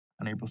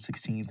On April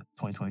 16th,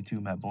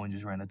 2022, Matt Boling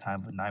just ran a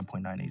time of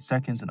 9.98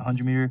 seconds in the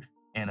 100 meter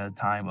and a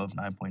time of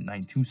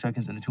 9.92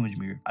 seconds in the 200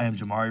 meter. I am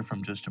Jamari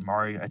from Just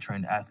Jamari. I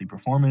train athlete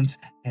performance.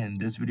 In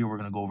this video, we're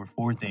going to go over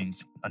 4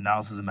 things: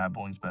 analysis of Matt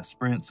Boling's best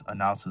sprints,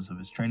 analysis of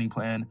his training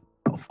plan,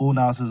 a full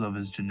analysis of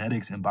his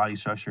genetics and body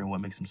structure and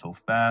what makes him so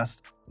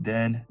fast,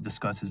 then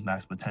discuss his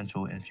max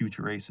potential in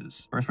future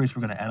races. First race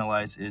we're going to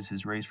analyze is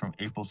his race from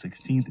April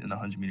 16th in the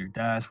 100 meter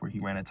dash, where he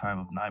ran a time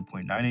of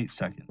 9.98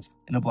 seconds.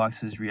 In the blocks,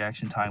 his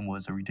reaction time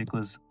was a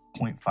ridiculous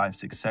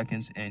 0.56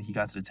 seconds, and he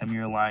got to the 10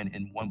 meter line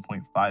in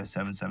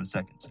 1.577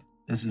 seconds.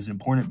 This is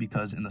important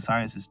because in the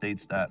science it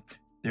states that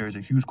there is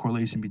a huge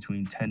correlation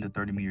between 10 to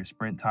 30 meter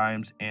sprint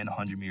times and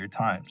 100 meter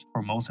times.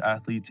 For most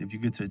athletes, if you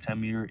get to the 10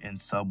 meter in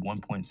sub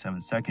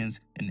 1.7 seconds,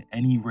 in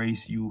any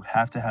race, you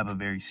have to have a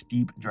very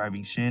steep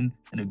driving shin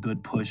and a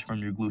good push from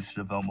your glutes to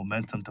develop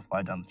momentum to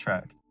fly down the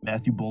track.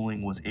 Matthew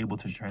Boling was able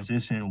to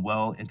transition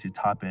well into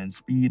top end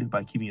speed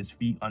by keeping his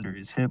feet under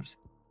his hips,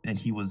 and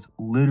he was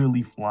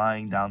literally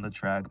flying down the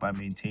track by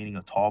maintaining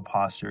a tall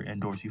posture and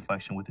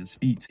dorsiflexion with his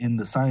feet. In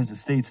the science, it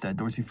states that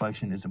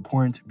dorsiflexion is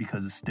important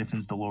because it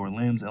stiffens the lower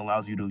limbs and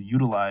allows you to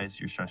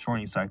utilize your stress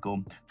shortening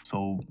cycle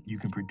so you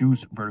can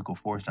produce vertical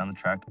force down the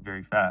track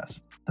very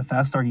fast. The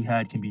fast start he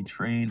had can be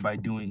trained by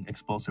doing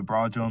explosive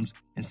broad jumps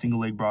and single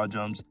leg broad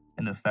jumps,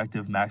 and the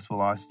effective max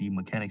velocity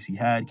mechanics he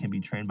had can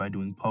be trained by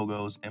doing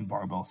pogos and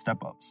barbell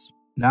step-ups.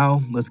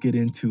 Now, let's get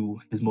into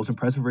his most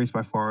impressive race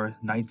by far,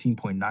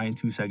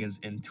 19.92 seconds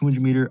in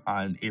 200 meter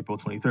on April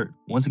 23rd.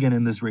 Once again,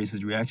 in this race,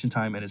 his reaction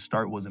time and his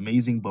start was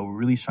amazing, but what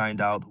really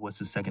shined out was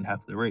his second half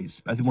of the race.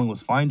 Matthew Boling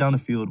was flying down the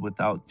field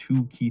without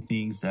 2 key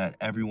things that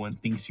everyone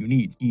thinks you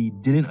need. He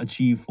didn't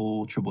achieve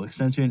full triple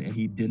extension, and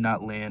he did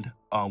not land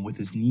with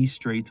his knees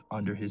straight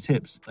under his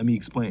hips. Let me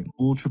explain.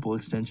 Full triple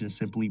extension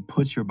simply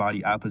puts your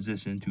body out of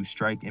position to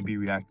strike and be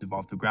reactive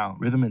off the ground.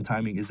 Rhythm and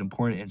timing is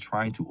important, and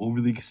trying to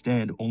overly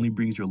extend only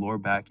brings your lower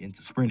back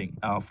into sprinting.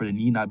 For the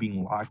knee not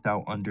being locked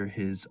out under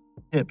his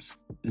hips,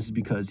 this is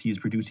because he is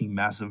producing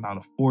massive amount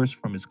of force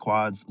from his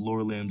quads,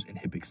 lower limbs, and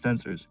hip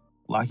extensors.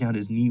 Locking out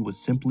his knee would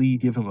simply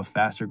give him a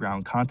faster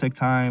ground contact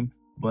time,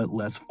 but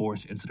less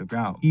force into the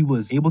ground. He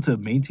was able to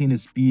maintain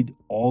his speed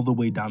all the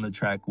way down the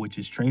track, which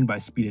is trained by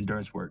speed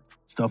endurance work.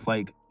 Stuff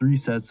like 3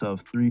 sets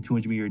of 3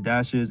 200 meter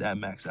dashes at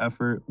max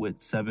effort with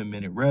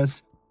 7-minute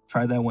rests.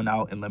 Try that one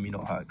out and let me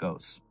know how it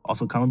goes.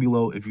 Also, comment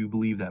below if you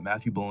believe that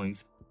Matthew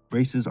Boling's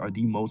races are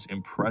the most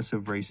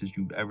impressive races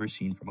you've ever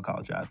seen from a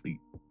college athlete.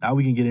 Now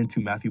we can get into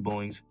Matthew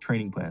Boling's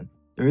training plan.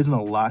 There isn't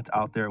a lot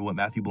out there what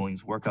Matthew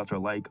Boling's workouts are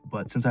like,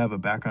 but since I have a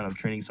background of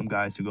training some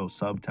guys to go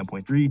sub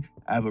 10.3,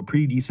 I have a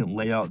pretty decent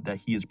layout that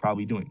he is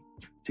probably doing.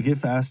 To get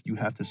fast, you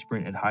have to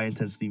sprint at high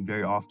intensity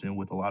very often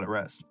with a lot of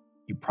rest.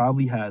 He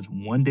probably has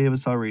 1 day of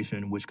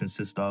acceleration, which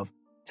consists of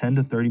 10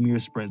 to 30 meter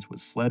sprints with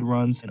sled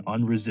runs and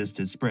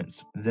unresisted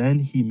sprints. Then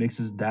he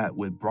mixes that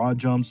with broad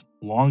jumps,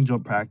 long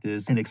jump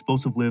practice, and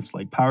explosive lifts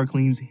like power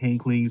cleans, hand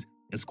cleans,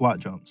 and squat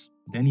jumps.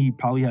 Then he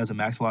probably has a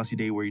max velocity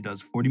day where he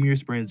does 40 meter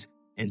sprints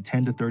and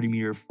 10 to 30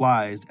 meter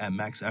flies at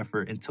max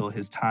effort until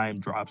his time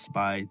drops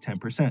by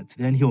 10%.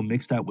 Then he'll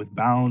mix that with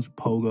bounds,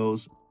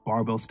 pogos,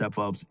 barbell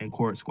step-ups, and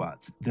core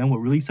squats. Then what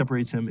really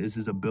separates him is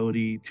his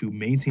ability to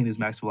maintain his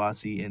max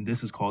velocity, and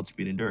this is called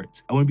speed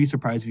endurance. I wouldn't be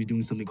surprised if he's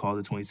doing something called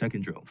the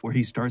 20-second drill, where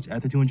he starts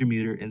at the 200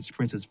 meter and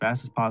sprints as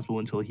fast as possible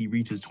until he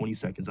reaches 20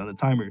 seconds on the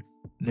timer.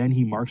 Then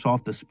he marks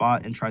off the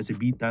spot and tries to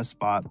beat that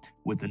spot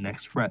with the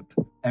next rep.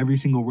 Every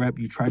single rep,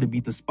 you try to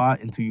beat the spot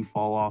until you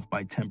fall off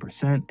by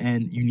 10%,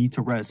 and you need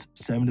to rest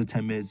 7 to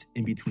 10 minutes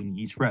in between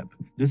each rep.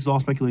 This is all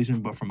speculation,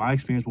 but from my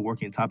experience with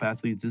working with top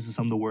athletes, this is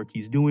some of the work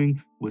he's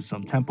doing with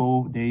some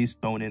tempo days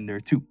thrown in there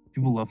too.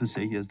 People love to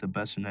say he has the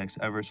best genetics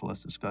ever, so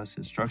let's discuss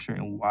his structure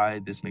and why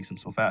this makes him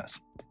so fast.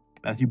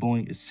 Matthew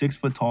Boling is 6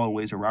 foot tall and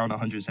weighs around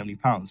 170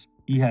 pounds.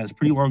 He has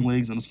pretty long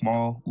legs and a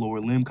small lower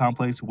limb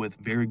complex with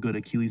very good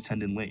Achilles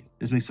tendon length.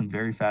 This makes him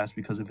very fast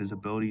because of his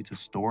ability to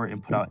store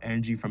and put out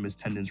energy from his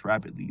tendons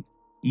rapidly.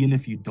 Even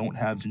if you don't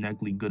have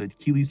genetically good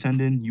Achilles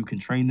tendon, you can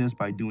train this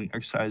by doing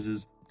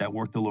exercises that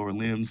work the lower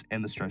limbs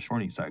and the stress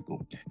shortening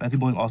cycle. Matthew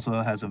Boling also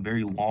has a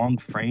very long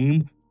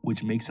frame,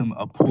 which makes him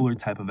a puller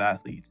type of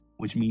athlete,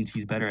 which means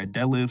he's better at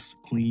deadlifts,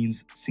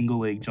 cleans, single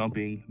leg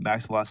jumping,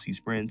 max velocity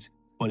sprints,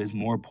 but is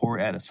more poor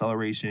at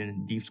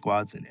acceleration, deep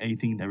squats, and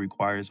anything that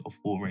requires a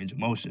full range of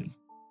motion.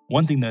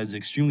 One thing that is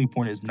extremely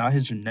important is not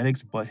his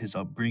genetics, but his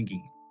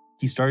upbringing.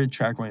 He started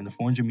track running the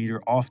 400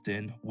 meter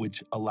often,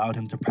 which allowed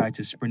him to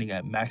practice sprinting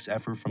at max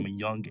effort from a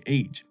young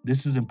age.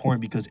 This is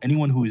important because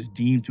anyone who is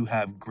deemed to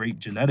have great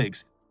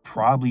genetics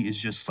probably is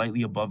just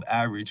slightly above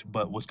average,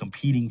 but was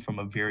competing from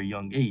a very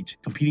young age.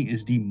 Competing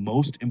is the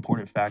most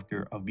important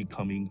factor of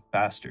becoming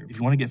faster. If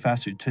you want to get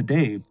faster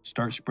today,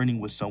 start sprinting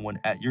with someone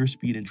at your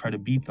speed and try to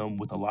beat them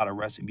with a lot of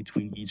rest in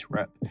between each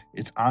rep.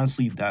 It's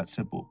honestly that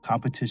simple.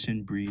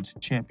 Competition breeds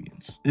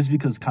champions. This is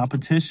because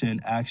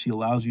competition actually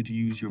allows you to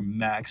use your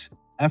max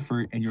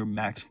effort and your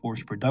max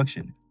force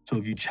production. So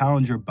if you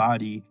challenge your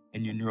body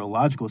and your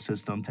neurological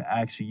system to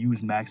actually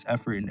use max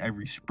effort in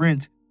every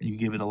sprint, and you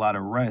give it a lot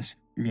of rest,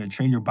 You're going to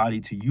train your body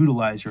to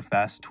utilize your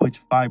fast twitch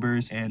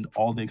fibers and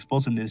all the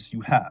explosiveness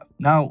you have.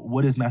 Now,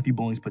 what is Matthew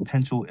Boling's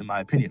potential in my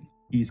opinion?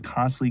 He's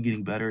constantly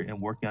getting better and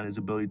working on his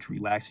ability to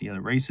relax the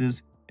other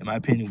races. In my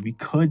opinion, we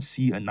could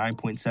see a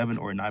 9.7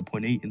 or a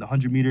 9.8 in the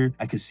 100 meter.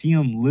 I could see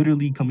him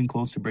literally coming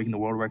close to breaking the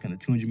world record in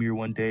the 200 meter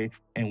one day,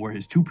 and where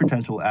his true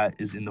potential at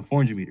is in the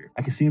 400 meter.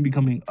 I could see him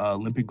becoming an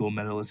Olympic gold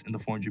medalist in the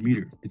 400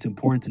 meter. It's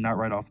important to not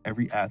write off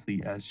every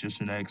athlete as just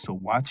genetics, so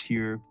watch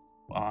here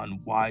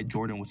on why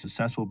Jordan was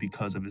successful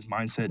because of his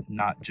mindset,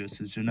 not just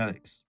his genetics.